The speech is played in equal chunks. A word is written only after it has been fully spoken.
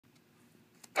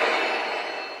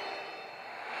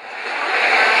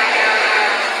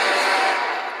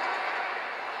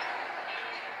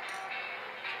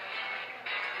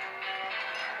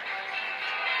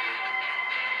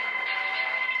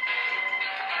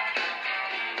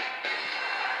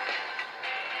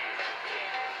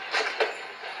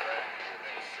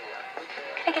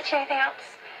Anything else?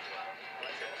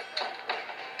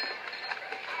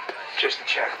 Just a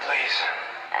check, please.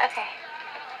 Okay.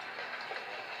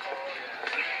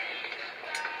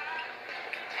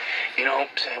 You know,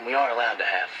 Sam, we are allowed to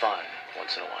have fun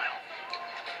once in a while.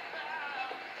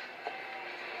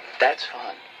 That's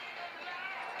fun.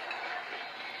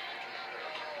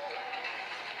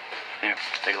 Here,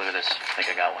 take a look at this. I think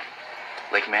I got one.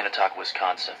 Lake Manitowoc,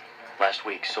 Wisconsin. Last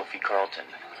week, Sophie Carlton,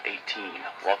 18,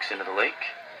 walks into the lake,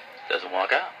 doesn't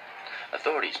walk out.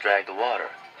 Authorities drag the water.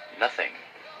 Nothing.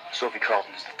 Sophie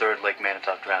Carlton is the third Lake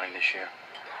Manitowoc drowning this year.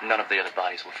 None of the other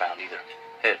bodies were found either.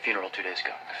 They had a funeral 2 days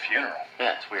ago. A funeral?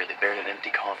 Yeah, it's weird. They buried an empty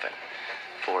coffin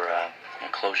for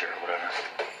closure or whatever.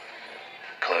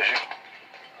 Closure?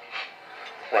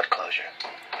 What closure?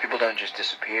 People don't just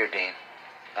disappear, Dean.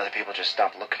 Other people just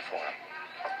stop looking for them.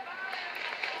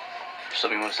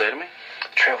 Something you want to say to me?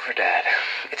 True for Dad.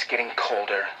 It's getting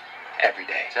colder every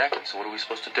day. Exactly. So what are we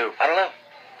supposed to do? I don't know.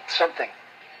 Something.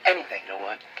 Anything. You know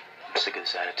what? I'm sick of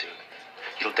this attitude.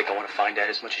 You don't think I want to find Dad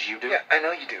as much as you do? Yeah, I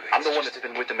know you do. I'm the one that's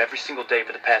been with him every single day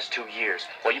for the past 2 years,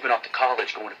 while you've been off to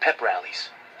college going to pep rallies.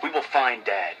 We will find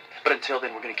Dad. But until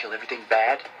then, we're going to kill everything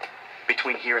bad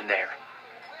between here and there.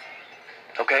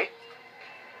 Okay?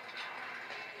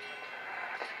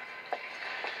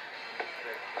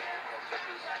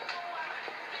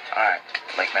 All right,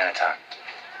 Lake Manitowoc.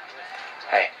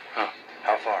 Hey, Huh?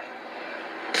 how far?